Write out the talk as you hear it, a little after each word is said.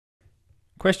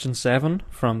Question 7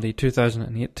 from the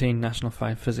 2018 National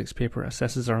 5 Physics paper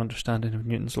assesses our understanding of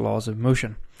Newton's laws of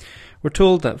motion. We're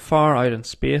told that far out in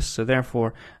space, so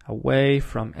therefore away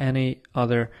from any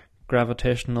other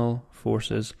gravitational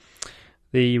forces,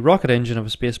 the rocket engine of a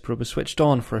space probe is switched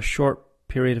on for a short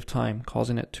period of time,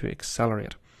 causing it to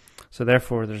accelerate. So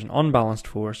therefore there's an unbalanced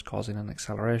force causing an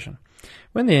acceleration.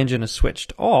 When the engine is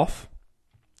switched off,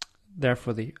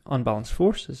 therefore the unbalanced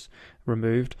force is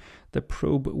removed, the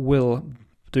probe will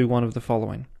do one of the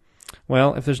following.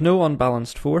 Well, if there's no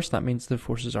unbalanced force, that means the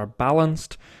forces are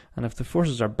balanced, and if the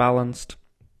forces are balanced,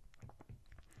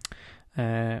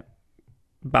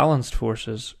 balanced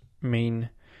forces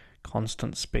mean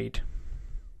constant speed.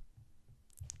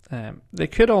 They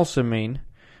could also mean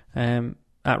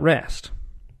at rest.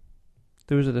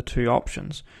 Those are the two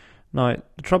options. Now,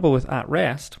 the trouble with at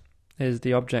rest is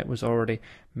the object was already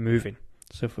moving.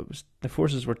 So if the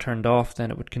forces were turned off,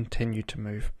 then it would continue to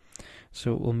move.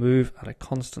 So it will move at a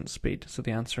constant speed. So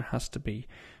the answer has to be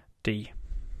D.